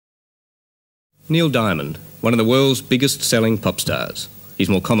Neil Diamond, one of the world's biggest selling pop stars, he's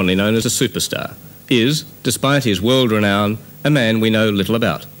more commonly known as a superstar, is, despite his world renown, a man we know little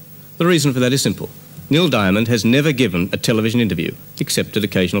about. The reason for that is simple. Neil Diamond has never given a television interview, except at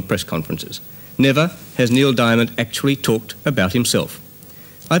occasional press conferences. Never has Neil Diamond actually talked about himself.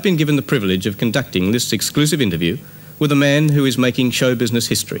 I've been given the privilege of conducting this exclusive interview with a man who is making show business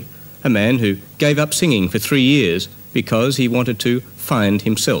history, a man who gave up singing for 3 years because he wanted to find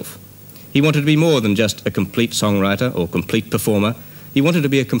himself. He wanted to be more than just a complete songwriter or complete performer. He wanted to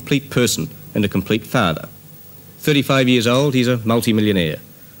be a complete person and a complete father. 35 years old, he's a multi-millionaire.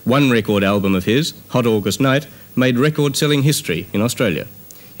 One record album of his, Hot August Night, made record-selling history in Australia.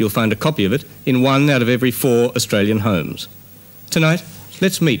 You'll find a copy of it in 1 out of every 4 Australian homes. Tonight,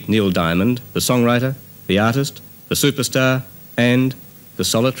 let's meet Neil Diamond, the songwriter, the artist, the superstar, and the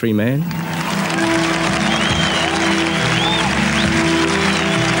solitary man.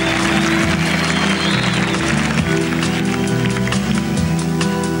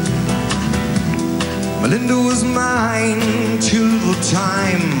 Melinda was mine till the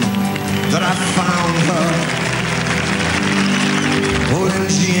time that I found her holding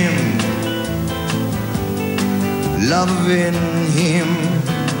Jim, loving him.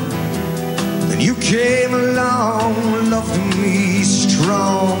 Then you came along, loving me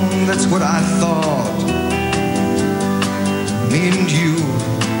strong. That's what I thought, me and you.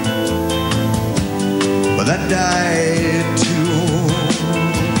 But that died too.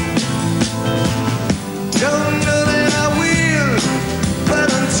 Don't know that I will, but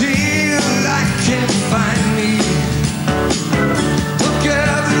until I can find me, look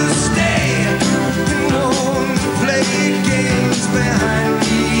out to stay and won't play games behind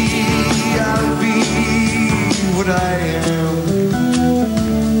me. I'll be what I am,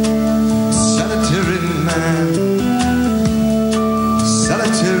 solitary man,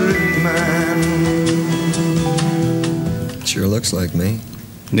 solitary man. Sure looks like me.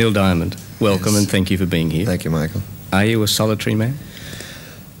 Neil Diamond, welcome. Yes. And thank you for being here. Thank you, Michael. Are you a solitary man?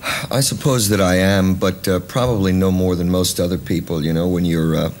 I suppose that I am, but probably no more than most other people. You know, when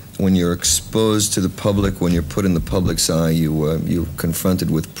you're exposed to the public, when you're put in the public's eye, you're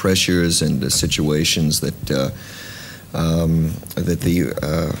confronted with pressures and situations that the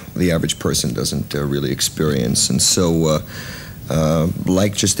average person doesn't really experience. And so,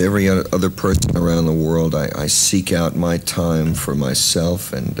 like just every other person around the world, I seek out my time for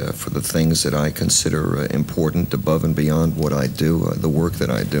myself and for the things that I consider important above and beyond what I do, the work that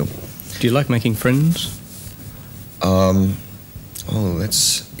I do. Do you like making friends? I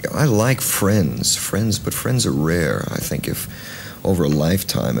like friends, but friends are rare. I think if over a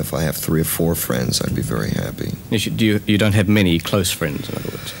lifetime, if I have 3 or 4 friends, I'd be very happy. You don't have many close friends, in other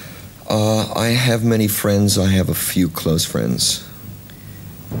words? I have many friends. I have a few close friends.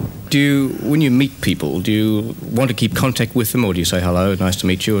 When you meet people, do you want to keep contact with them, or do you say hello, nice to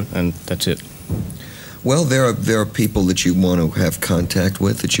meet you, and that's it? Well, there are people that you want to have contact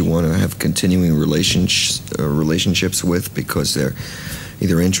with, that you want to have continuing relationships with, because they're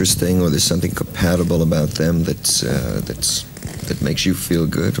either interesting or there's something compatible about them that makes you feel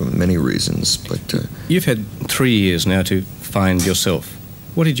good for many reasons. But you've had 3 years now to find yourself.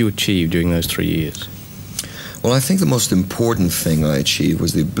 What did you achieve during those 3 years? Well, I think the most important thing I achieved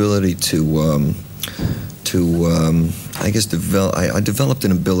was the ability I developed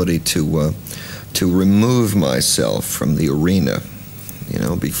an ability to remove myself from the arena. You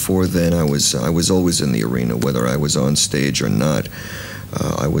know, before then I was always in the arena, whether I was on stage or not.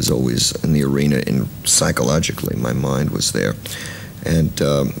 I was always in the arena, psychologically, my mind was there. And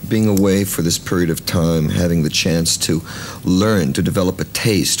being away for this period of time, having the chance to learn, to develop a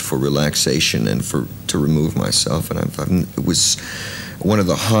taste for relaxation and to remove myself, and it was one of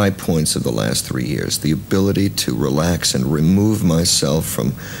the high points of the last 3 years, the ability to relax and remove myself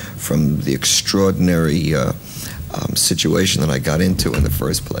from the extraordinary situation that I got into in the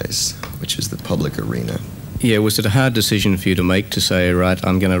first place, which is the public arena. Yeah, was it a hard decision for you to make, to say, right,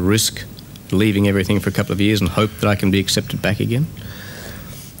 I'm going to risk leaving everything for a couple of years and hope that I can be accepted back again?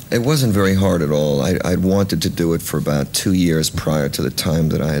 It wasn't very hard at all. I'd wanted to do it for about 2 years prior to the time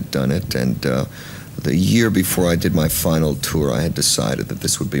that I had done it, and the year before I did my final tour, I had decided that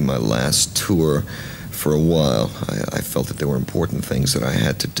this would be my last tour for a while. I felt that there were important things that I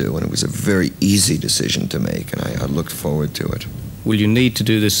had to do, and it was a very easy decision to make, and I looked forward to it. Will you need to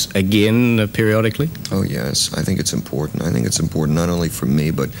do this again periodically? Oh, yes. I think it's important. I think it's important not only for me,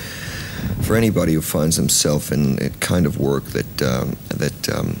 but for anybody who finds himself in a kind of work that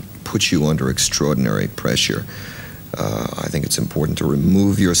puts you under extraordinary pressure. I think it's important to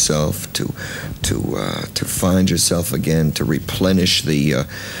remove yourself, to find yourself again, to replenish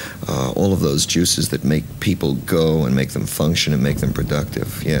all of those juices that make people go and make them function and make them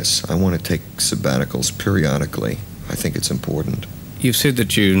productive. Yes, I want to take sabbaticals periodically. I think it's important. You've said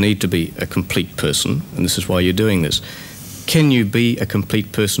that you need to be a complete person, and this is why you're doing this. Can you be a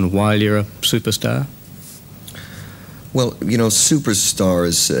complete person while you're a superstar? Well, you know, superstar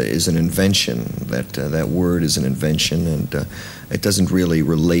is an invention. That word is an invention, and it doesn't really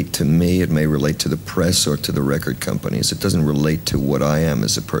relate to me. It may relate to the press or to the record companies. It doesn't relate to what I am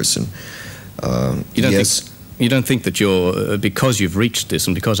as a person. You don't think that you're, because you've reached this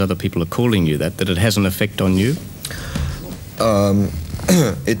and because other people are calling you that it has an effect on you?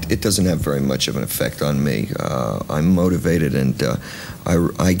 It doesn't have very much of an effect on me. I'm motivated, and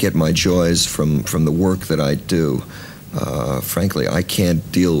I get my joys from the work that I do. Frankly, I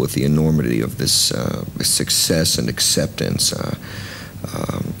can't deal with the enormity of this success and acceptance,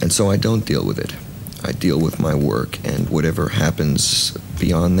 and so I don't deal with it. I deal with my work, and whatever happens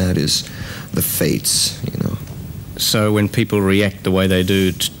beyond that is the fates, you know. So when people react the way they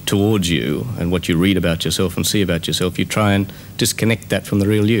do towards you and what you read about yourself and see about yourself, you try and disconnect that from the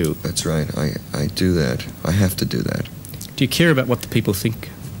real you. That's right. I do that. I have to do that. Do you care about what the people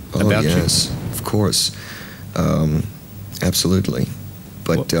think about you? Oh, yes, of course. Absolutely.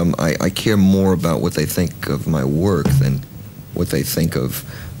 But I care more about what they think of my work than what they think of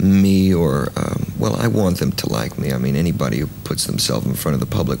me, or, well, I want them to like me. I mean, anybody who puts themselves in front of the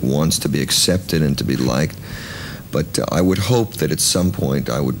public wants to be accepted and to be liked. But I would hope that at some point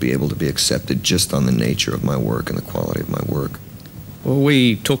I would be able to be accepted just on the nature of my work and the quality of my work. Well,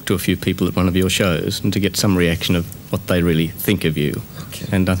 we talked to a few people at one of your shows and to get some reaction of what they really think of you. Okay.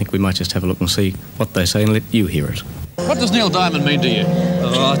 And I think we might just have a look and see what they say and let you hear it. What does Neil Diamond mean to you?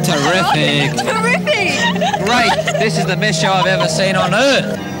 Oh, terrific. Terrific! Great. This is the best show I've ever seen on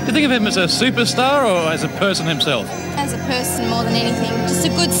earth. Do you think of him as a superstar or as a person himself? As a person more than anything, just a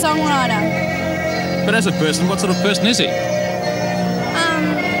good songwriter. But as a person, what sort of person is he?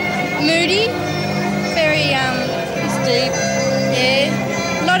 Moody, very he's deep,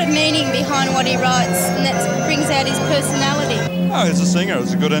 yeah. A lot of meaning behind what he writes, and that brings out his personality. Oh, he's a singer,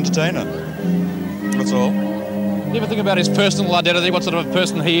 he's a good entertainer. That's all. Do you ever think about his personal identity, what sort of a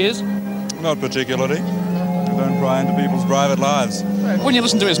person he is? Not particularly. I don't pry into people's private lives. When you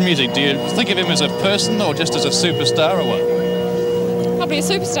listen to his music, do you think of him as a person or just as a superstar or what? Probably a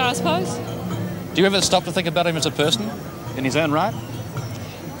superstar, I suppose. Do you ever stop to think about him as a person in his own right?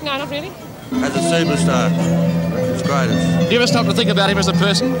 No, not really. As a superstar, it's greatest. Do you ever stop to think about him as a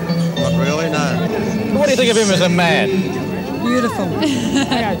person? Not really, no. What do you think of him as a man? Beautiful. Do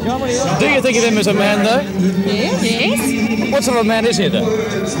you think of him as a man, though? Yes. Yes. What sort of a man is he, though?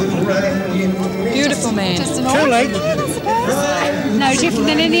 Beautiful man. Just an ordinary man, I suppose. No different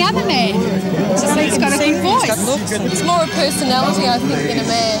than any other man. Just that he's got a good voice. It's more a personality, I think, than a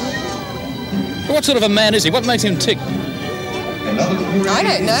man. What sort of a man is he? What makes him tick? I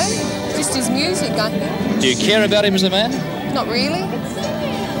don't know. Just his music, I think. Do you care about him as a man? Not really.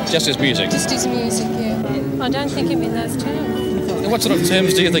 Just his music? Just his music, yeah. I don't think of him in those terms. And what sort of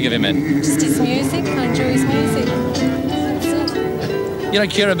terms do you think of him in? Just his music. I enjoy his music. That's it. You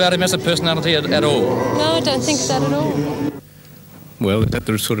don't care about him as a personality at all? No, I don't think that at all. Well, is that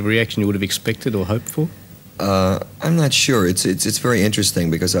the sort of reaction you would have expected or hoped for? I'm not sure. It's very interesting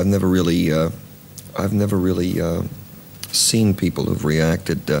because I've never really seen people who've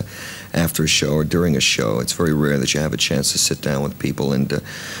reacted after a show or during a show. It's very rare that you have a chance to sit down with people, and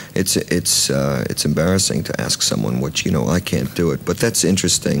it's embarrassing to ask someone what, you know, I can't do it. But that's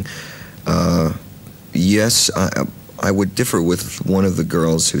interesting. Yes, I would differ with one of the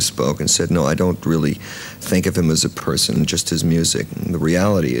girls who spoke and said, no, I don't really think of him as a person, just his music. And the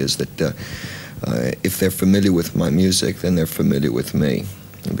reality is that if they're familiar with my music, then they're familiar with me,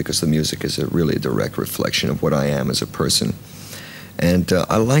 because the music is really a direct reflection of what I am as a person. And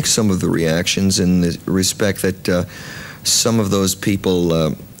I like some of the reactions in the respect that some of those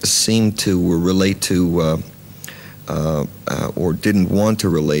people seem to relate to or didn't want to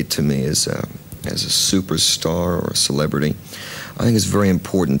relate to me as a superstar or a celebrity. I think it's very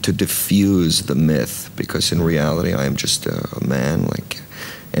important to diffuse the myth, because in reality I am just a man like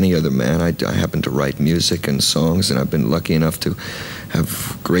any other man. I happen to write music and songs, and I've been lucky enough to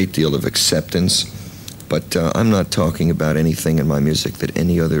have a great deal of acceptance. But I'm not talking about anything in my music that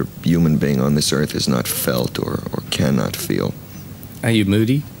any other human being on this earth has not felt or cannot feel. Are you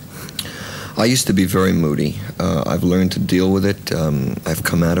moody? I used to be very moody. I've learned to deal with it. I've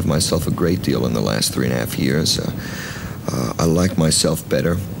come out of myself a great deal in the last 3.5 years. I like myself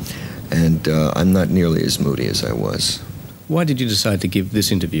better. and I'm not nearly as moody as I was. Why did you decide to give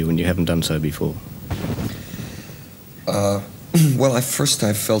this interview when you haven't done so before? Well, I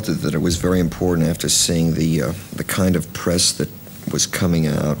felt that it was very important after seeing the kind of press that was coming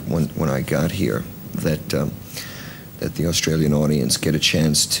out when I got here, that the Australian audience get a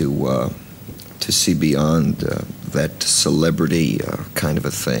chance to see beyond that celebrity kind of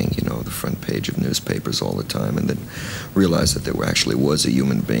a thing, you know, the front page of newspapers all the time, and then realize that there actually was a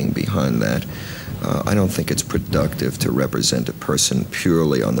human being behind that. I don't think it's productive to represent a person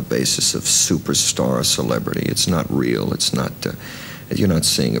purely on the basis of superstar celebrity. It's not real. It's not. You're not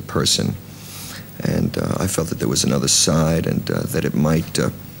seeing a person. And I felt that there was another side, and that it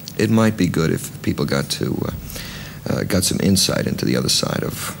might be good if people got some insight into the other side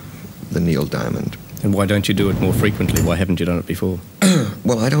of the Neil Diamond. And why don't you do it more frequently? Why haven't you done it before?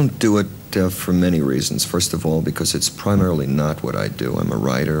 Well, I don't do it for many reasons. First of all, because it's primarily not what I do. I'm a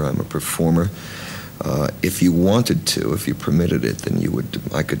writer. I'm a performer. If you wanted to, if you permitted it, then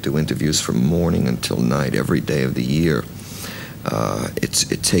I could do interviews from morning until night, every day of the year.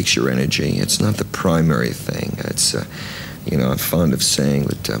 It takes your energy. It's not the primary thing. It's, I'm fond of saying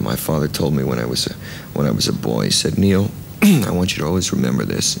that my father told me when I was a boy. He said, "Neil, I want you to always remember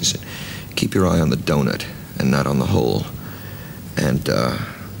this." He said, "Keep your eye on the donut and not on the hole." And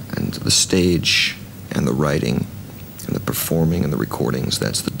the stage and the writing and the performing and the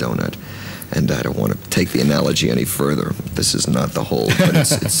recordings—that's the donut. And I don't want to take the analogy any further. This is not the whole, but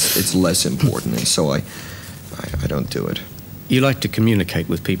it's less important, and so I don't do it. You like to communicate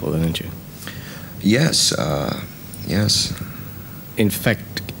with people, don't you? Yes, yes. In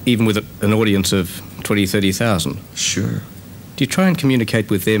fact, even with an audience of 20, 30,000? Sure. Do you try and communicate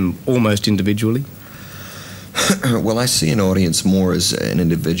with them almost individually? Well, I see an audience more as an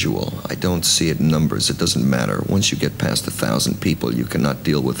individual. I don't see it in numbers. It doesn't matter. Once you get past 1,000 people, you cannot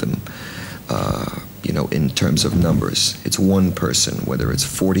deal with them in terms of numbers. It's one person, whether it's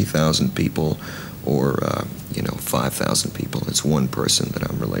 40,000 people or 5,000 people. It's one person that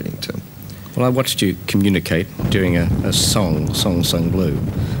I'm relating to. Well, I watched you communicate during a song sung blue,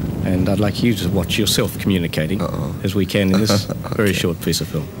 and I'd like you to watch yourself communicating as we can in this very short piece of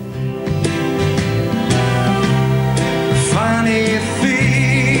film. Funny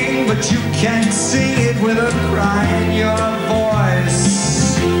thing, but you can't sing it with a cry in your voice.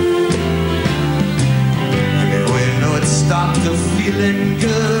 It stopped to feeling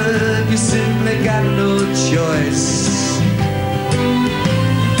good, you simply got no choice.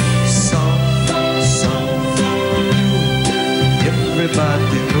 Song,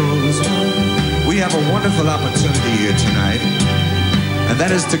 everybody knows. We have a wonderful opportunity here tonight, and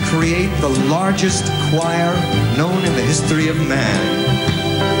that is to create the largest choir known in the history of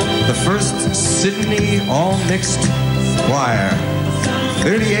man. The first Sydney all-mixed choir,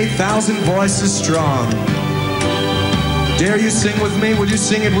 38,000 voices strong. Dare you sing with me? Will you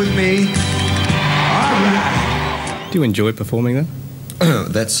sing it with me? All right. Do you enjoy performing that?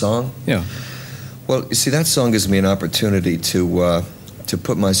 That song? Yeah. Well, you see, that song gives me an opportunity to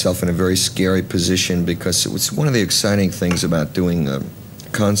put myself in a very scary position, because it's one of the exciting things about doing a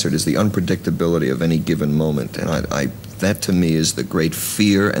concert is the unpredictability of any given moment. And that to me is the great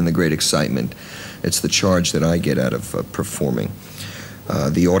fear and the great excitement. It's the charge that I get out of performing.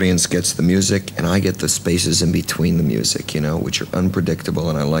 The audience gets the music, and I get the spaces in between the music, which are unpredictable,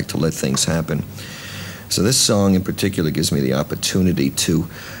 and I like to let things happen. So this song in particular gives me the opportunity to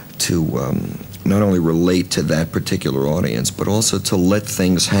not only relate to that particular audience, but also to let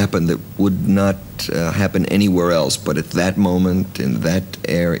things happen that would not happen anywhere else, but at that moment, in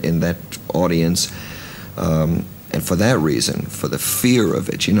that audience. And for that reason, for the fear of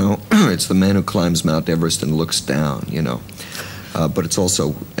it, it's the man who climbs Mount Everest and looks down, but it's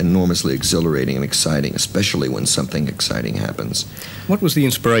also enormously exhilarating and exciting, especially when something exciting happens. What was the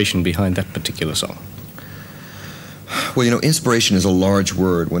inspiration behind that particular song? Well, inspiration is a large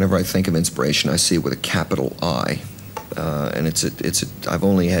word. Whenever I think of inspiration, I see it with a capital I. And I've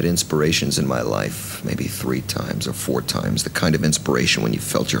only had inspirations in my life, maybe 3 times or 4 times, the kind of inspiration when you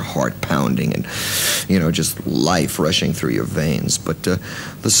felt your heart pounding and, just life rushing through your veins. But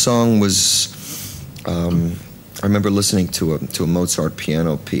the song was... I remember listening to a Mozart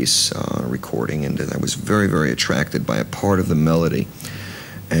piano piece on a recording, and I was very, very attracted by a part of the melody.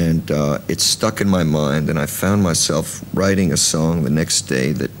 And it stuck in my mind, and I found myself writing a song the next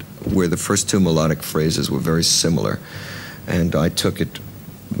day where the first 2 melodic phrases were very similar. And I took it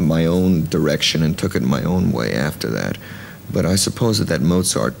my own direction and took it my own way after that. But I suppose that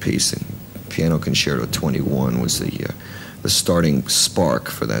Mozart piece, Piano Concerto 21, was the starting spark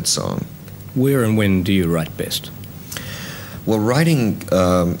for that song. Where and when do you write best? Well, writing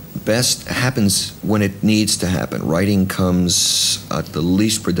best happens when it needs to happen. Writing comes at the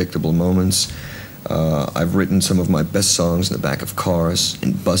least predictable moments. I've written some of my best songs in the back of cars,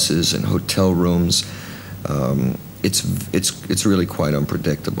 in buses, in hotel rooms. It's really quite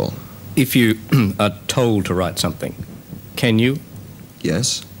unpredictable. If you are told to write something, can you?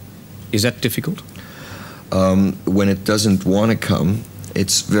 Yes. Is that difficult? When it doesn't want to come,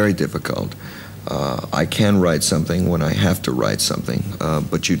 it's very difficult. I can write something when I have to write something,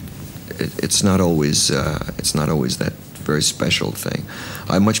 but it's not always that very special thing.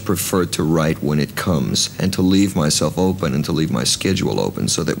 I much prefer to write when it comes and to leave myself open and to leave my schedule open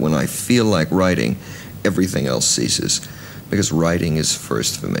so that when I feel like writing, everything else ceases, because writing is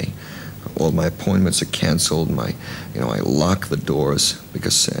first for me. All my appointments are canceled. I lock the doors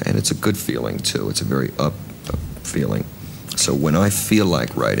because, and it's a good feeling too. It's a very up feeling. So when I feel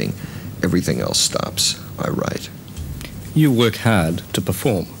like writing, everything else stops. I write. You work hard to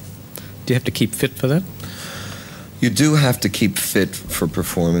perform. Do you have to keep fit for that? You do have to keep fit for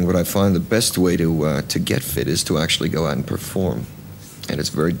performing, but I find the best way to get fit is to actually go out and perform. And it's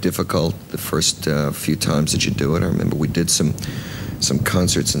very difficult the first few times that you do it. I remember we did some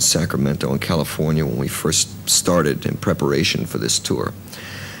concerts in Sacramento in California when we first started in preparation for this tour.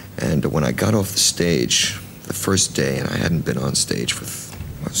 And when I got off the stage the first day, and I hadn't been on stage for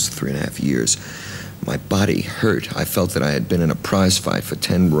 3.5 years, my body hurt. I felt that I had been in a prize fight for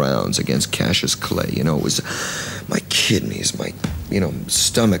 10 rounds against Cassius Clay. It was my kidneys, my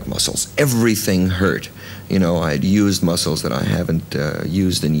stomach muscles, everything hurt. I had used muscles that I haven't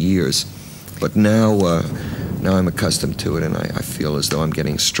used in years. But now I'm accustomed to it, and I feel as though I'm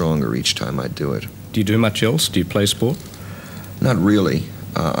getting stronger each time I do it. Do you do much else? Do you play sport? Not really.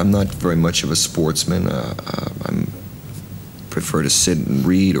 I'm not very much of a sportsman. I prefer to sit and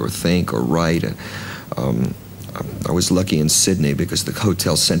read or think or write. I was lucky in Sydney because the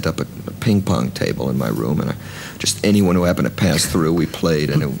hotel sent up a ping pong table in my room, and just anyone who happened to pass through, we played,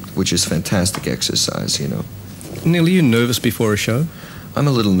 which is fantastic exercise, Neil, are you nervous before a show? I'm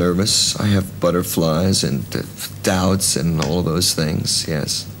a little nervous. I have butterflies and doubts and all of those things,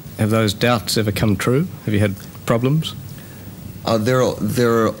 yes. Have those doubts ever come true? Have you had problems? There are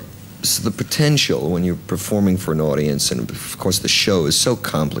the potential when you're performing for an audience, and of course the show is so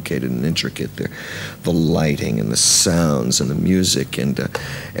complicated and intricate. The lighting and the sounds and the music and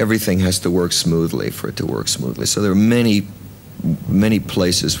everything has to work smoothly for it to work smoothly. So there are many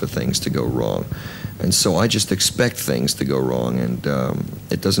places for things to go wrong. And so I just expect things to go wrong, and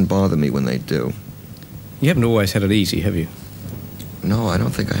it doesn't bother me when they do. You haven't always had it easy, have you? No, I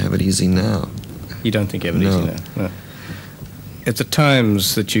don't think I have it easy now. You don't think you have it easy now? No. At the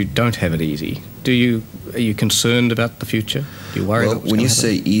times that you don't have it easy, are you concerned about the future? Do you worry about what's when you gonna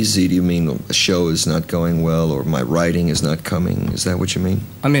say happen? easy, do you mean a show is not going well or my writing is not coming? Is that what you mean?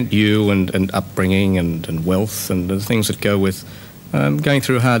 I meant you and upbringing and wealth and the things that go with going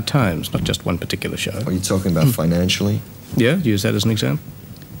through hard times, not just one particular show. Are you talking about financially? Yeah, use that as an example.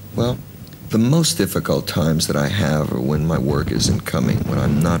 Well, the most difficult times that I have are when my work isn't coming, when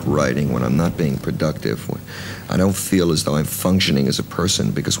I'm not writing, when I'm not being productive, when I don't feel as though I'm functioning as a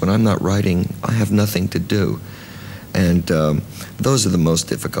person, because when I'm not writing, I have nothing to do. And those are the most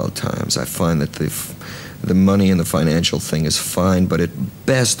difficult times. I find that the money and the financial thing is fine, but at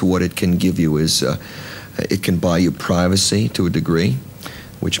best what it can give you is it can buy you privacy to a degree,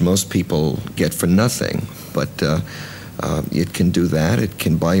 which most people get for nothing, but it can do that. It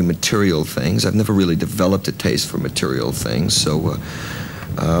can buy you material things. I've never really developed a taste for material things, so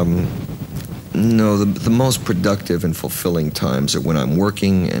no, the most productive and fulfilling times are when I'm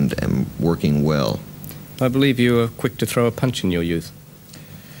working and am working well. I believe you were quick to throw a punch in your youth.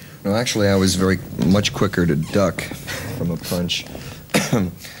 No, actually, I was very much quicker to duck from a punch.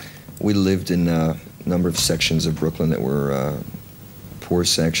 We lived in a number of sections of Brooklyn that were poor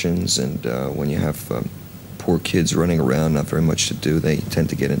sections, and when you have poor kids running around, not very much to do, they tend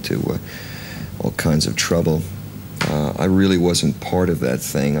to get into all kinds of trouble. I really wasn't part of that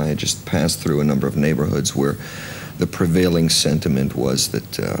thing. I had just passed through a number of neighborhoods where the prevailing sentiment was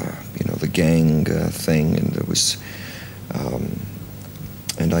that, the gang thing, and it was,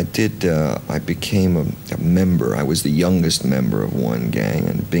 and I became a member. I was the youngest member of one gang,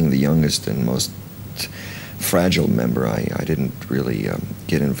 and being the youngest and most fragile member, I didn't really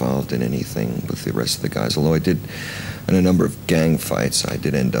get involved in anything with the rest of the guys, although I did, in a number of gang fights, I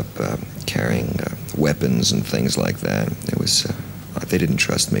did end up carrying weapons and things like that. It was, they didn't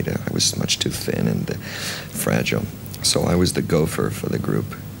trust me. I was much too thin and fragile. So I was the gopher for the group.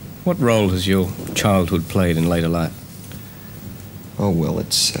 What role has your childhood played in later life? Oh, well,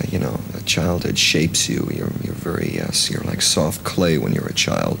 it's, you know, childhood shapes you. You're very, you're like soft clay when you're a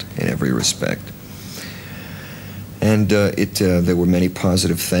child in every respect. And there were many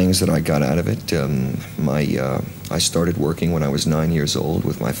positive things that I got out of it. I started working when I was 9 years old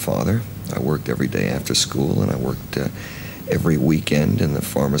with my father. I worked every day after school, and I worked every weekend in the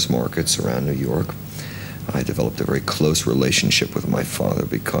farmers markets around New York. I developed a very close relationship with my father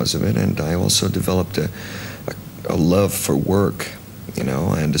because of it, and I also developed a love for work. You know,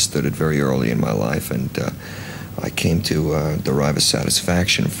 I understood it very early in my life, and I came to derive a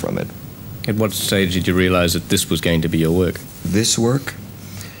satisfaction from it. At what stage did you realize that this was going to be your work? This work?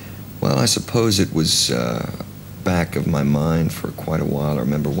 Well, I suppose it was back of my mind for quite a while. I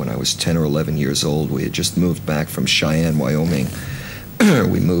remember when I was 10 or 11 years old, we had just moved back from Cheyenne, Wyoming.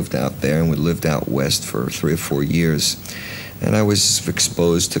 We moved out there, and we lived out west for 3 or 4 years. And I was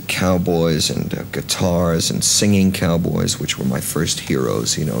exposed to cowboys and guitars and singing cowboys, which were my first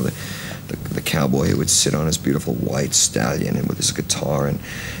heroes. You know, the cowboy who would sit on his beautiful white stallion and with his guitar and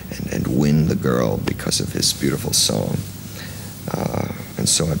win the girl because of his beautiful song. And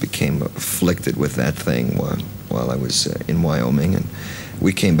so I became afflicted with that thing while I was in Wyoming. And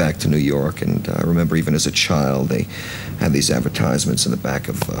we came back to New York, and I remember even as a child, they had these advertisements in the back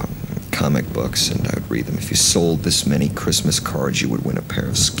of comic books, and I would read them. If you sold this many Christmas cards, you would win a pair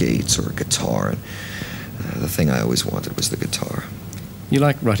of skates or a guitar. And the thing I always wanted was the guitar. You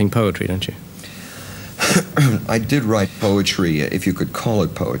like writing poetry, don't you? I did write poetry, if you could call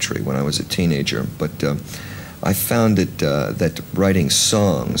it poetry, when I was a teenager, but I found it that writing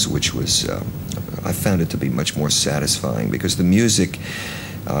songs, which was, I found it to be much more satisfying, because the music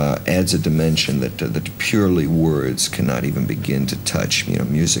adds a dimension that purely words cannot even begin to touch. You know,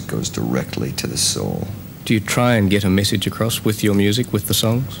 music goes directly to the soul. Do you try and get a message across with your music, with the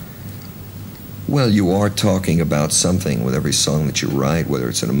songs? Well, you are talking about something with every song that you write, whether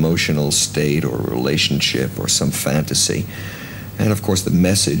it's an emotional state or a relationship or some fantasy. And of course the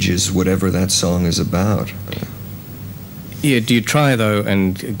message is whatever that song is about. Yeah, do you try, though,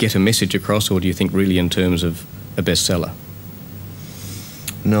 and get a message across, or do you think really in terms of a bestseller?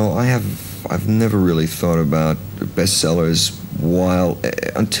 No, I've never really thought about bestsellers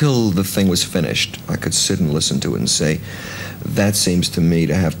until the thing was finished. I could sit and listen to it and say, that seems to me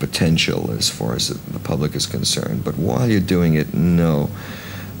to have potential as far as the public is concerned. But while you're doing it, no.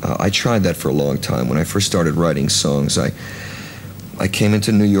 I tried that for a long time. When I first started writing songs, I came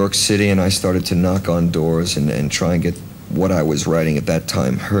into New York City and I started to knock on doors and try and get what I was writing at that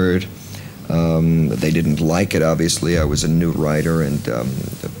time heard. They didn't like it, obviously. I was a new writer, and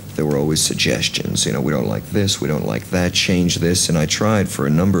there were always suggestions. You know, we don't like this, we don't like that, change this. And I tried for a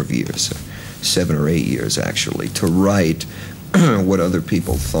number of years, 7 or 8 years actually, to write what other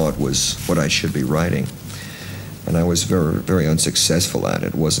people thought was what I should be writing. And I was very, very unsuccessful at it.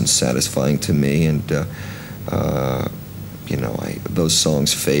 It wasn't satisfying to me, and you know, those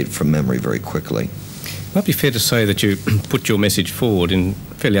songs fade from memory very quickly. It might be fair to say that you put your message forward in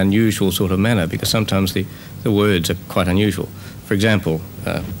a fairly unusual sort of manner, because sometimes the words are quite unusual. For example,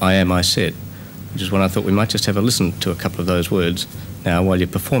 I am, I said, which is one I thought we might just have a listen to a couple of those words now while you're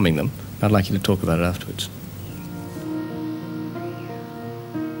performing them. I'd like you to talk about it afterwards.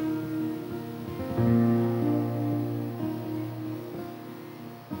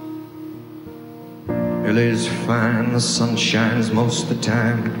 LA's fine, the sun shines most of the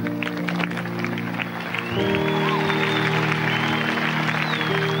time.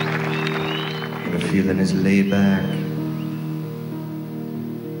 And the feeling is laid back.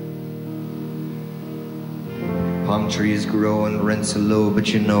 Palm trees grow and rents are low,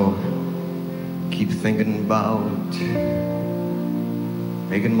 but you know, keep thinking about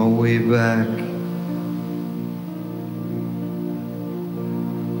making my way back.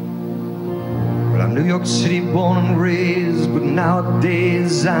 Well, I'm New York City born and raised, but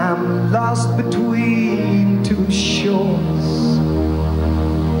nowadays I'm lost between two shores.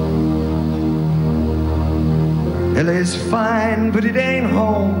 LA's fine, but it ain't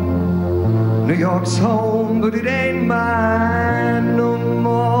home. New York's home, but it ain't mine no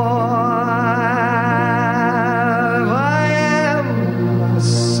more. I am, I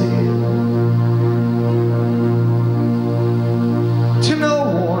said, to no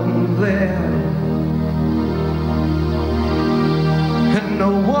one there, and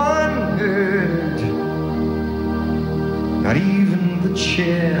no one heard, not even the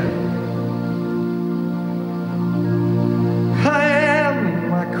chair. I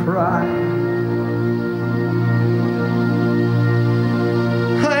am, I cry.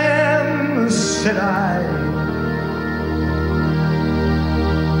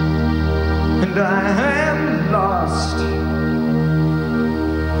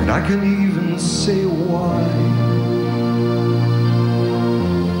 and I can even say why,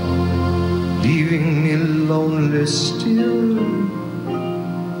 leaving me lonely still.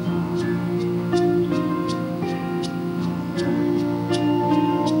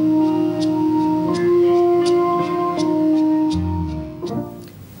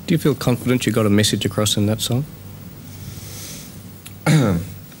 Do you feel confident you got a message across in that song?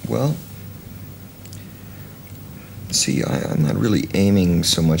 Well, see, I'm not really aiming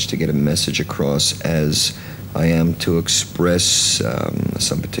so much to get a message across as I am to express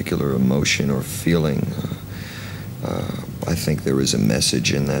some particular emotion or feeling. I think there is a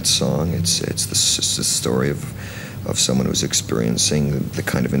message in that song. It's the story of someone who's experiencing the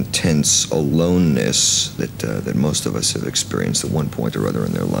kind of intense aloneness that most of us have experienced at one point or other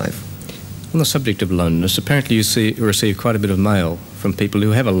in their life. On the subject of loneliness, apparently you receive quite a bit of mail from people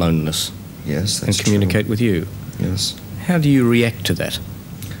who have a loneliness. Yes, that's and communicate true. with you. Yes. How do you react to that?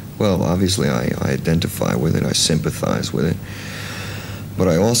 Well, obviously I identify with it, I sympathize with it, but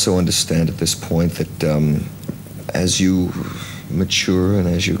I also understand at this point that as you mature and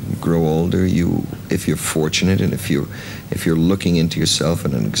as you grow older, if you're fortunate and if you're looking into yourself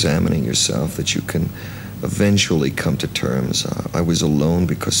and examining yourself, that you can eventually come to terms. I was alone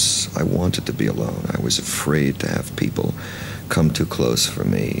because I wanted to be alone. I was afraid to have people come too close for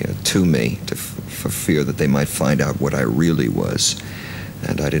me, for fear that they might find out what I really was,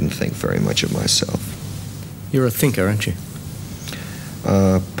 and I didn't think very much of myself. You're a thinker, aren't you?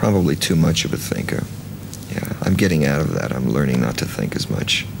 Probably too much of a thinker. Yeah, I'm getting out of that. I'm learning not to think as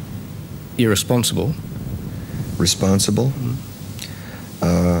much. You're responsible? Responsible?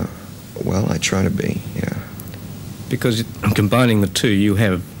 Mm-hmm. Well, I try to be, yeah. Because combining the two, you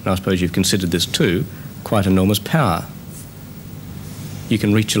have, I suppose you've considered this too, quite enormous power. You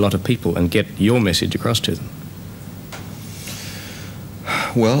can reach a lot of people and get your message across to them.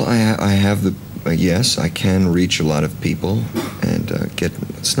 Well, I have the... yes, I can reach a lot of people and get...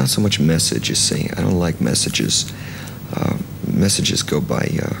 It's not so much message, you see. I don't like messages. Messages go by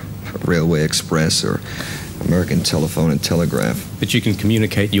Railway Express or American Telephone and Telegraph. But you can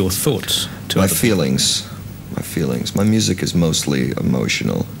communicate your thoughts to my other feelings. people. My feelings. My music is mostly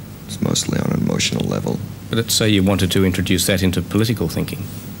emotional. It's mostly on an emotional level. But let's say you wanted to introduce that into political thinking.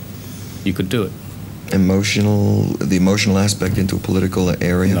 You could do it. The emotional aspect into a political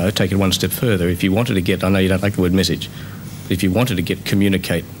area? No, take it one step further. If you wanted to get, I know you don't like the word message, but if you wanted to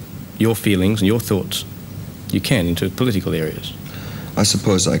communicate your feelings and your thoughts, you can into political areas. I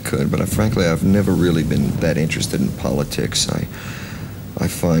suppose I could, but frankly, I've never really been that interested in politics. I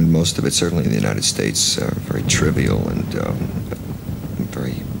find most of it, certainly in the United States, very trivial and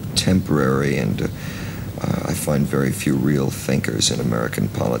very temporary, and I find very few real thinkers in American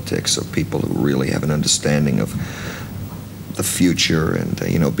politics, or people who really have an understanding of the future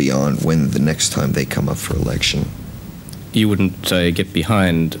and, beyond when the next time they come up for election. You wouldn't get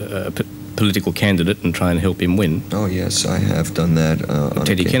behind a political candidate and try and help him win? Oh, yes, I have done that.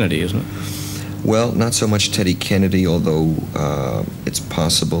 Teddy Kennedy, isn't it? Well, not so much Teddy Kennedy, although it's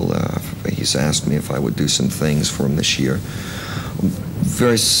possible. He's asked me if I would do some things for him this year.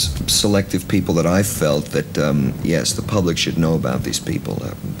 Very selective people that I felt that, yes, the public should know about these people.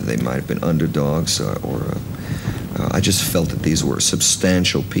 They might have been underdogs, or I just felt that these were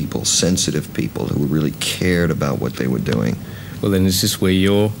substantial people, sensitive people who really cared about what they were doing. Well, then is this where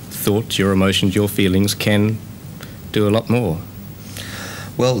your thoughts, your emotions, your feelings can do a lot more?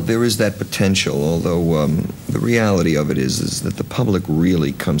 Well, there is that potential, although the reality of it is that the public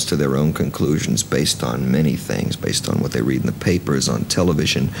really comes to their own conclusions based on many things, based on what they read in the papers, on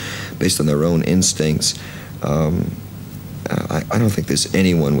television, based on their own instincts. I don't think there's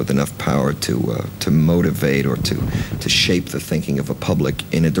anyone with enough power to motivate or to shape the thinking of a public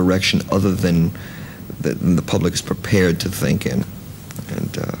in a direction other than the public is prepared to think in.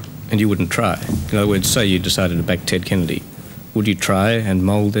 And you wouldn't try? In other words, say you decided to back Ted Kennedy. Would you try and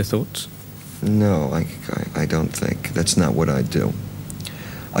mold their thoughts? No, I don't think. That's not what I do.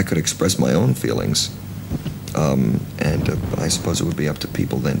 I could express my own feelings, and I suppose it would be up to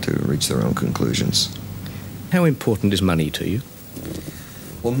people then to reach their own conclusions. How important is money to you?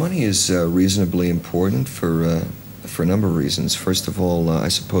 Well, money is reasonably important for a number of reasons. First of all, I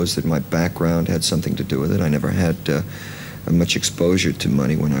suppose that my background had something to do with it. I never had much exposure to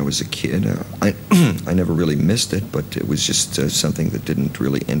money when I was a kid. I never really missed it, but it was just something that didn't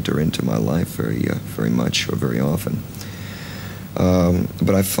really enter into my life very much or very often.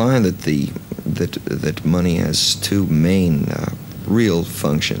 But I find that money has two main real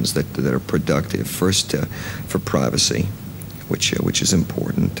functions that are productive. First, for privacy, which is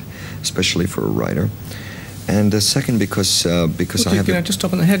important, especially for a writer. And second, because I have. Can I just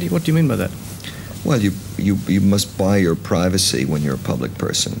stop on that? What do you mean by that? Well, you must buy your privacy when you're a public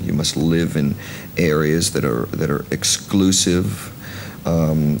person. You must live in areas that are exclusive,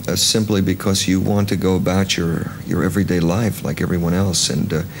 simply because you want to go about your everyday life like everyone else.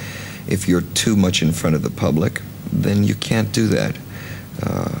 And if you're too much in front of the public, then you can't do that.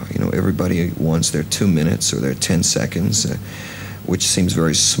 Everybody wants their 2 minutes or their 10 seconds, which seems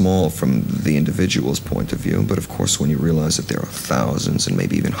very small from the individual's point of view. But of course, when you realize that there are thousands and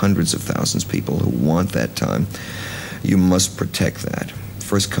maybe even hundreds of thousands of people who want that time, you must protect that.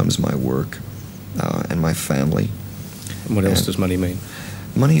 First comes my work and my family. And what else does money mean?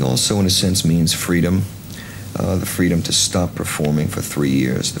 Money also, in a sense, means freedom. The freedom to stop performing for 3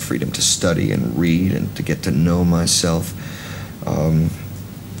 years, the freedom to study and read and to get to know myself.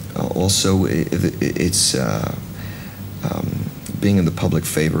 Also, being in the public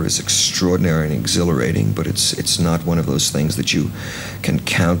favor is extraordinary and exhilarating, but it's not one of those things that you can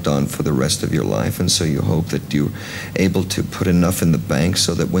count on for the rest of your life, and so you hope that you're able to put enough in the bank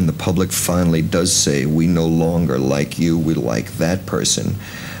so that when the public finally does say, we no longer like you, we like that person,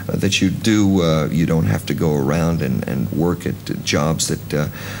 that you don't have to go around and work at jobs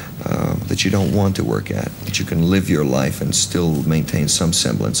that you don't want to work at, that you can live your life and still maintain some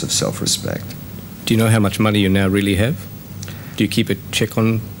semblance of self-respect. Do you know how much money you now really have? Do you keep a check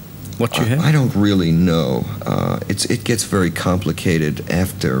on what you have? I don't really know. It gets very complicated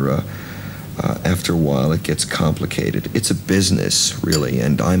after a while. It gets complicated. It's a business, really,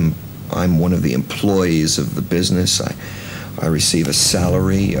 and I'm one of the employees of the business. I receive a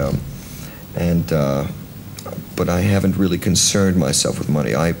salary, but I haven't really concerned myself with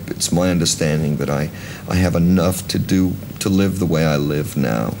money. It's my understanding that I have enough to live the way I live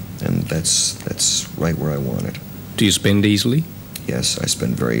now, and that's right where I want it. Do you spend easily? Yes, I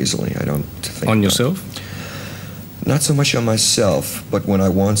spend very easily. I don't think on yourself? Not so much on myself, but when I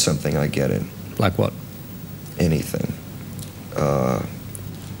want something, I get it. Like what? Anything.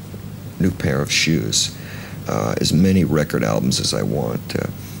 New pair of shoes. As many record albums as I want.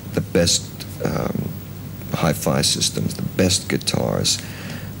 The best hi-fi systems. The best guitars.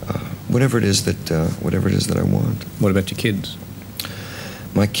 Whatever it is that I want. What about your kids?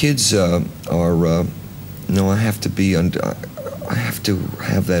 My kids are. No, I have to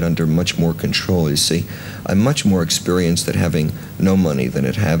have that under much more control. You see, I'm much more experienced at having no money than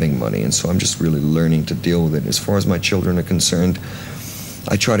at having money, and so I'm just really learning to deal with it. As far as my children are concerned,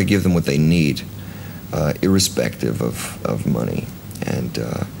 I try to give them what they need, irrespective of money. And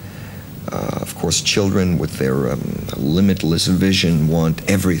of course, children with their limitless vision want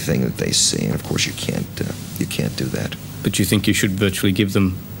everything that they see, and of course, you can't do that. But you think you should virtually give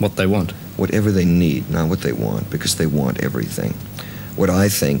them what they want? Whatever they need, not what they want, because they want everything. What I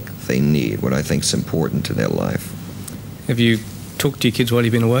think they need, what I think is important to their life. Have you talked to your kids while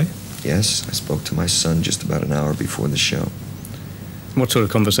you've been away? Yes, I spoke to my son just about an hour before the show. What sort of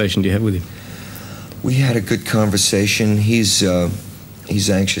conversation do you have with him? We had a good conversation. He's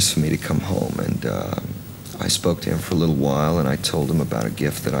anxious for me to come home, and I spoke to him for a little while, and I told him about a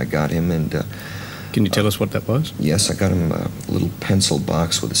gift that I got him, and can you tell us what that was? Yes, I got him a little pencil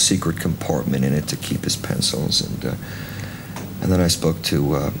box with a secret compartment in it to keep his pencils, and then I spoke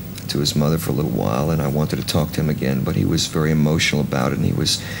to his mother for a little while, and I wanted to talk to him again, but he was very emotional about it, and he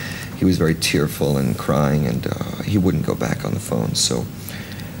was very tearful and crying, and he wouldn't go back on the phone. So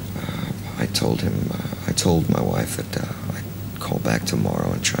I told my wife that I'd call back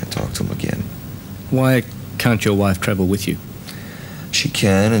tomorrow and try and talk to him again. Why can't your wife travel with you? She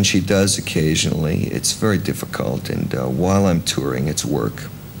can, and she does occasionally. It's very difficult, and while I'm touring, it's work.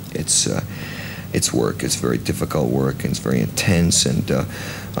 It's work. It's very difficult work, and it's very intense, and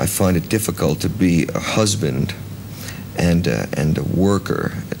I find it difficult to be a husband and a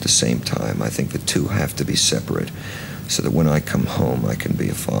worker at the same time. I think the two have to be separate, so that when I come home, I can be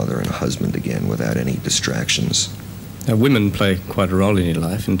a father and a husband again without any distractions. Now, women play quite a role in your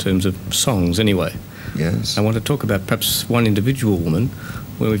life in terms of songs, anyway. Yes. I want to talk about perhaps one individual woman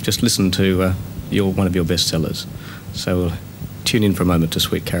where we've just listened to one of your bestsellers. So we'll tune in for a moment to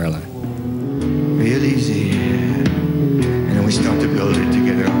Sweet Caroline. Real easy. And then we start to build it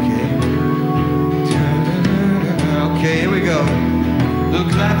together, okay? Okay, here we go. Little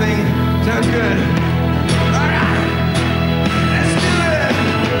clapping. Sounds good. All right. Let's do it.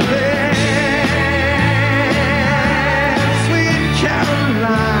 Yeah. Sweet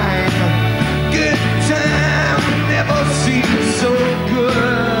Caroline. Good time never seems so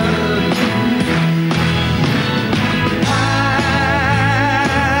good.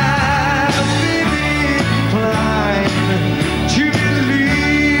 I've been inclined to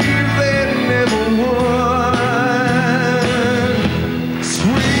believe there never was.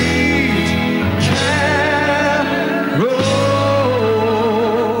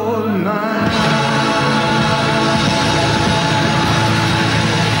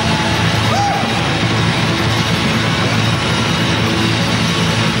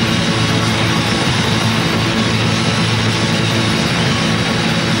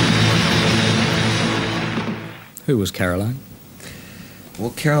 Who was Caroline? Well,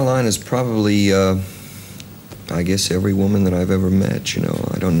 Caroline is probably, I guess, every woman that I've ever met, you know.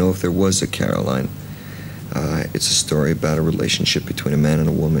 I don't know if there was a Caroline. It's a story about a relationship between a man and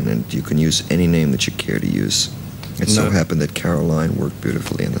a woman, and you can use any name that you care to use. It so happened that Caroline worked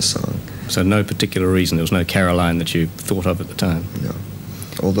beautifully in the song. So no particular reason, there was no Caroline that you thought of at the time? No.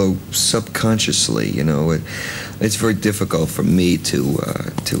 Although subconsciously, you know, it's very difficult for me to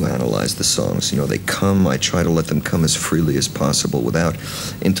analyze the songs. You know, they come, I try to let them come as freely as possible without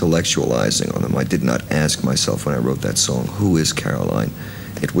intellectualizing on them. I did not ask myself when I wrote that song, who is Caroline?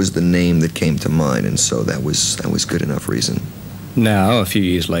 It was the name that came to mind, and so that was good enough reason. Now, a few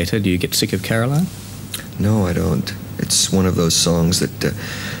years later, do you get sick of Caroline? No, I don't. It's one of those songs that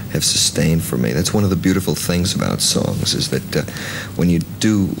have sustained for me. That's one of the beautiful things about songs, is that when you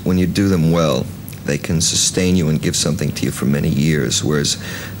do them well, they can sustain you and give something to you for many years. Whereas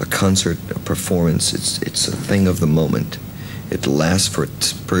a concert, a performance, it's a thing of the moment. It lasts for a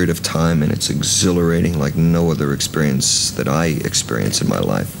period of time, and it's exhilarating like no other experience that I experience in my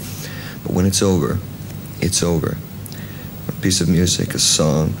life. But when it's over, it's over. A piece of music, a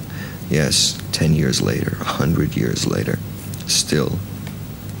song, yes, 10 years later, 100 years later, still.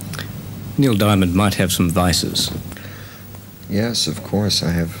 Neil Diamond might have some vices. Yes, of course.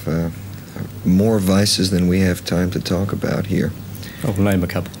 I have more vices than we have time to talk about here. I'll name a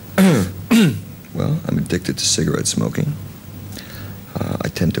couple. Well, I'm addicted to cigarette smoking. I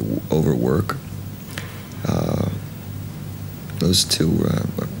tend to overwork. Those two are,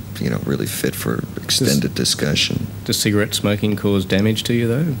 really fit for extended discussion. Does cigarette smoking cause damage to you,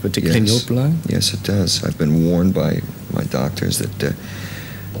 though, particularly in your blood? Yes, it does. I've been warned by my doctors that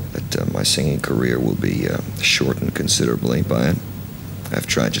my singing career will be shortened considerably by it. I've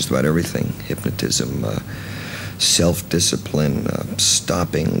tried just about everything: hypnotism, self-discipline,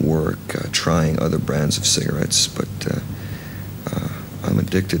 stopping work, trying other brands of cigarettes, but I'm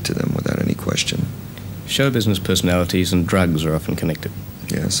addicted to them without any question. Show business personalities and drugs are often connected.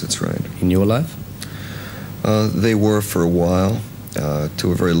 Yes, that's right. In your life? They were for a while,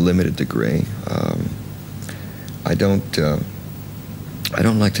 to a very limited degree. I don't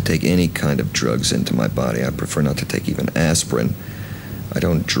like to take any kind of drugs into my body. I prefer not to take even aspirin. I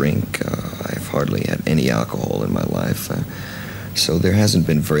don't drink. I've hardly had any alcohol in my life. So there hasn't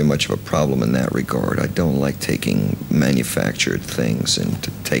been very much of a problem in that regard. I don't like taking manufactured things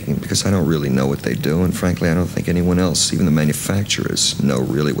because I don't really know what they do, and frankly, I don't think anyone else, even the manufacturers, know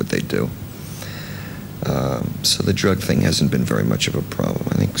really what they do. So the drug thing hasn't been very much of a problem.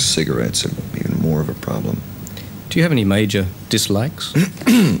 I think cigarettes are even more of a problem. Do you have any major dislikes?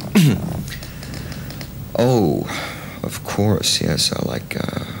 Oh, of course, yes. I like,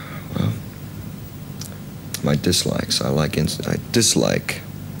 my dislikes. I dislike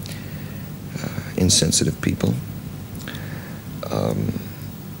insensitive people.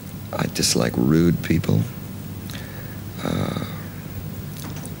 I dislike rude people.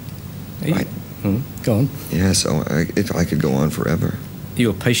 Go on. Yes, I could go on forever. Are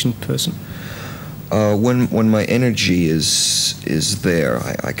you a patient person? When my energy is there,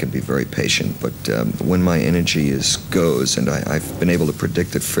 I can be very patient. But when my energy goes, and I've been able to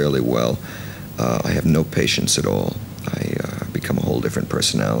predict it fairly well, I have no patience at all. I become a whole different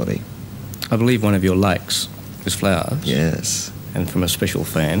personality. I believe one of your likes is flowers. Yes. And from a special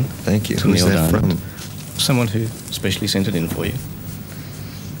fan. Thank you. Who's that from? Someone who specially sent it in for you.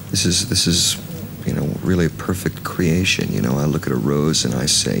 This is, really a perfect creation. I look at a rose and I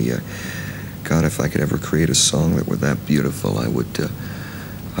say, God, if I could ever create a song that were that beautiful, I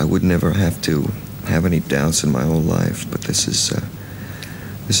would never have to have any doubts in my whole life. But this is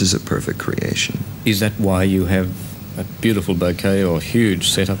a perfect creation. Is that why you have a beautiful bouquet or huge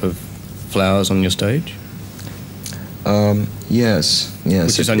setup of flowers on your stage? Yes.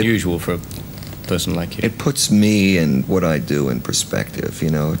 Which is unusual for a person like you. It puts me and what I do in perspective.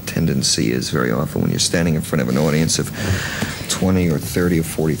 A tendency is very often when you're standing in front of an audience of 20 or 30 or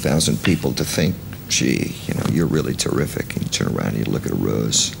 40,000 people to think, gee, you're really terrific. And you turn around and you look at a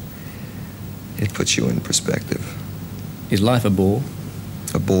rose. It puts you in perspective. Is life a bore?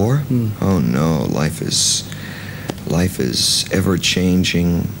 A bore? Oh no, life is ever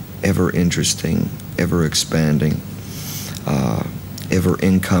changing, ever interesting, ever expanding, ever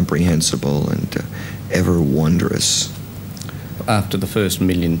incomprehensible, and ever wondrous. After the first 1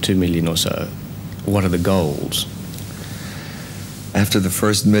 million, 2 million or so, what are the goals? After the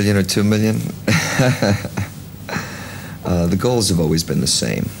first 1 million or 2 million? The goals have always been the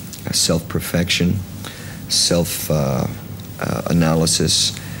same. Self-perfection,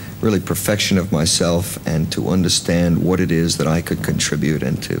 self-analysis, really perfection of myself and to understand what it is that I could contribute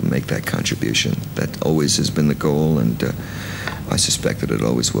and to make that contribution. That always has been the goal, and I suspect that it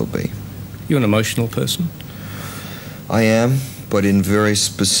always will be. You're an emotional person? I am, but in very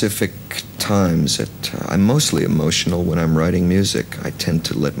specific times. I'm mostly emotional when I'm writing music. I tend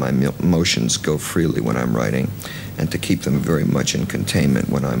to let my emotions go freely when I'm writing and to keep them very much in containment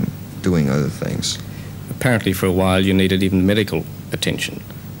when I'm doing other things. Apparently for a while you needed even medical attention.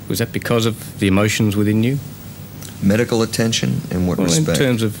 Was that because of the emotions within you? Medical attention? In what respect? In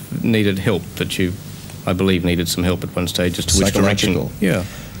terms of needed help, that you, I believe, needed some help at one stage as to which direction. Yeah.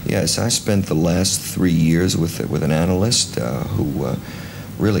 Yes, I spent the last 3 years with an analyst who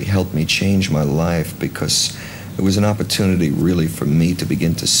really helped me change my life, because it was an opportunity really for me to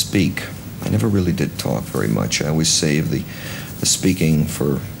begin to speak. I never really did talk very much. I always saved the speaking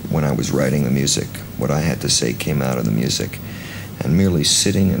for when I was writing the music. What I had to say came out of the music. And merely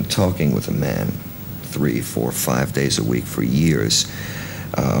sitting and talking with a man 3, 4, 5 days a week for years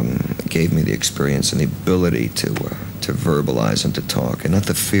gave me the experience and the ability to verbalize and to talk, and not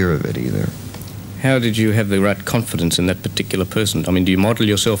the fear of it either. How did you have the right confidence in that particular person? I mean, do you model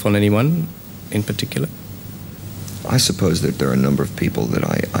yourself on anyone in particular? I suppose that there are a number of people that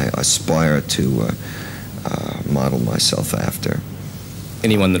I aspire to model myself after.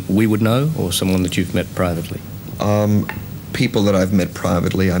 Anyone that we would know, or someone that you've met privately? People that I've met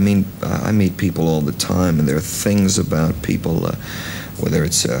privately. I mean, I meet people all the time, and there are things about people, whether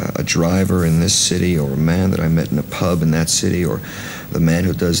it's a driver in this city, or a man that I met in a pub in that city, or the man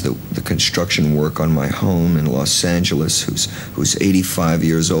who does the construction work on my home in Los Angeles, who's 85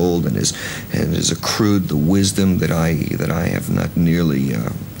 years old and has accrued the wisdom that I have not nearly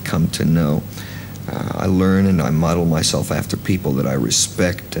come to know. I learn and I model myself after people that I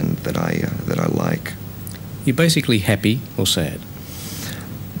respect and that I like. You're basically happy or sad?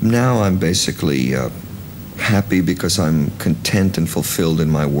 Now I'm basically happy because I'm content and fulfilled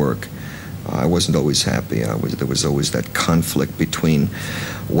in my work. I wasn't always happy. There was always that conflict between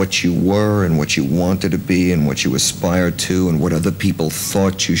what you were and what you wanted to be and what you aspired to and what other people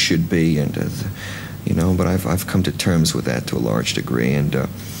thought you should be, and but I've come to terms with that to a large degree, and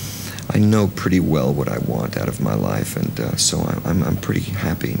I know pretty well what I want out of my life, and so I'm pretty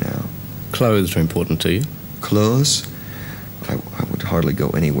happy now. Clothes are important to you? Clothes? I would hardly go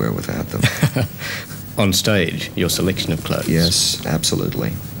anywhere without them. On stage, your selection of clothes? Yes,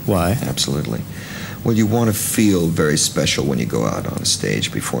 absolutely. Why? Absolutely. Well, you want to feel very special when you go out on a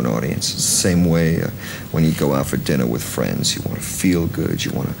stage before an audience. It's the same way when you go out for dinner with friends. You want to feel good.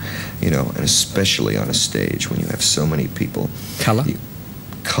 You want to, and especially on a stage when you have so many people. Color?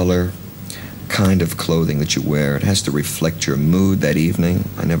 Color, kind of clothing that you wear. It has to reflect your mood that evening.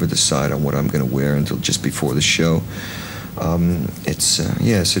 I never decide on what I'm going to wear until just before the show.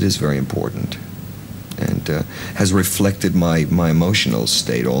 Yes, it is very important, and has reflected my emotional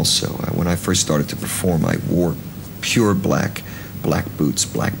state also. When I first started to perform, I wore pure black boots,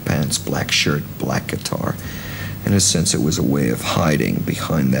 black pants, black shirt, black guitar. In a sense, it was a way of hiding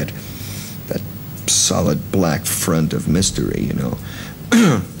behind that solid black front of mystery,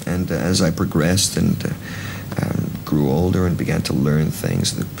 And as I progressed and grew older and began to learn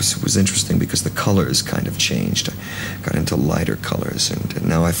things, it was interesting because the colors kind of changed. I got into lighter colors, and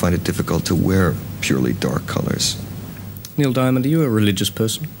now I find it difficult to wear purely dark colors. Neil Diamond, are you a religious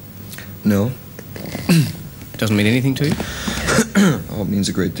person? No. Doesn't mean anything to you? Oh, it means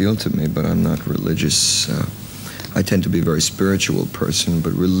a great deal to me, but I'm not religious. I tend to be a very spiritual person,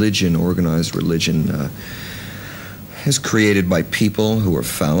 but religion, organized religion, is created by people who are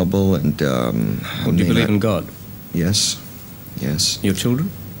fallible and... Do you believe in God? Yes. Yes. Your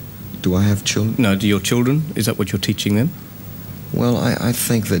children? Do I have children? No, do your children? Is that what you're teaching them? Well, I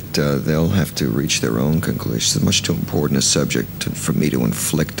think that they'll have to reach their own conclusions. It's much too important a subject for me to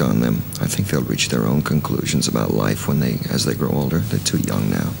inflict on them. I think they'll reach their own conclusions about life as they grow older. They're too young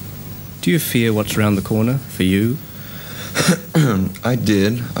now. Do you fear what's around the corner for you? I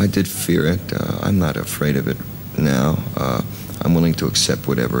did fear it. I'm not afraid of it now. I'm willing to accept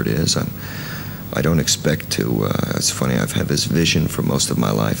whatever it is. I don't expect to. It's funny, I've had this vision for most of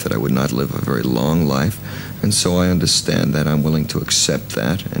my life that I would not live a very long life, and so I understand that. I'm willing to accept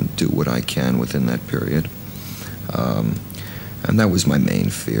that and do what I can within that period. And that was my main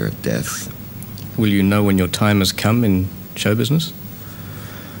fear, death. Will you know when your time has come in show business?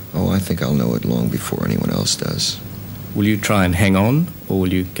 Oh, I think I'll know it long before anyone else does. Will you try and hang on, or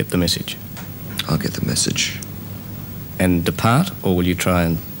will you get the message? I'll get the message. And depart, or will you try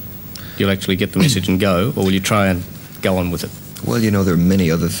and... You'll actually get the message and go, or will you try and go on with it? Well, you know, there are many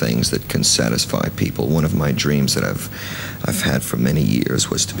other things that can satisfy people. One of my dreams that I've had for many years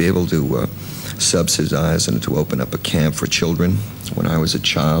was to be able to subsidize and to open up a camp for children. When I was a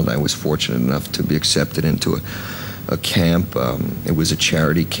child, I was fortunate enough to be accepted into a camp. It was a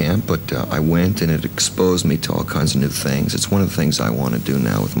charity camp, but I went and it exposed me to all kinds of new things. It's one of the things I want to do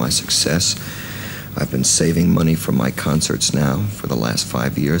now with my success. I've been saving money for my concerts now for the last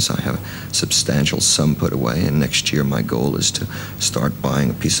 5 years. I have a substantial sum put away, and next year my goal is to start buying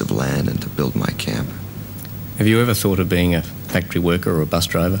a piece of land and to build my camp. Have you ever thought of being a factory worker or a bus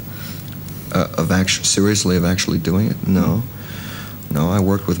driver? Seriously, of actually doing it? No. No, I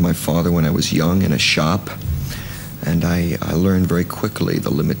worked with my father when I was young in a shop, and I learned very quickly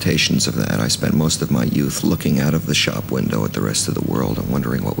the limitations of that. I spent most of my youth looking out of the shop window at the rest of the world and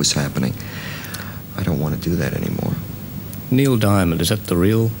wondering what was happening. I don't want to do that anymore. Neil Diamond, is that the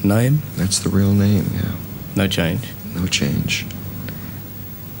real name? That's the real name, yeah. No change? No change.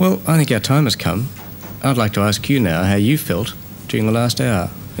 Well, I think our time has come. I'd like to ask you now how you felt during the last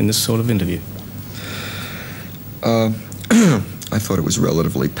hour in this sort of interview. I thought it was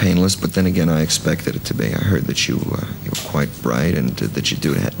relatively painless, but then again, I expected it to be. I heard that you were quite bright and that you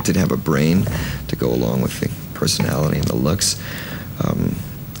did have a brain to go along with the personality and the looks.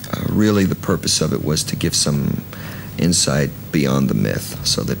 Really, the purpose of it was to give some insight beyond the myth,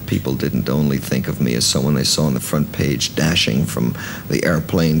 so that people didn't only think of me as someone they saw on the front page dashing from the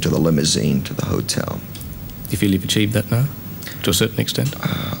airplane to the limousine to the hotel. Do you feel you've achieved that now, to a certain extent?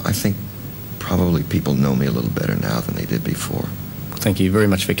 I think probably people know me a little better now than they did before. Thank you very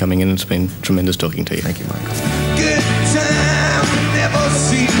much for coming in. It's been tremendous talking to you. Thank you, Michael. Good.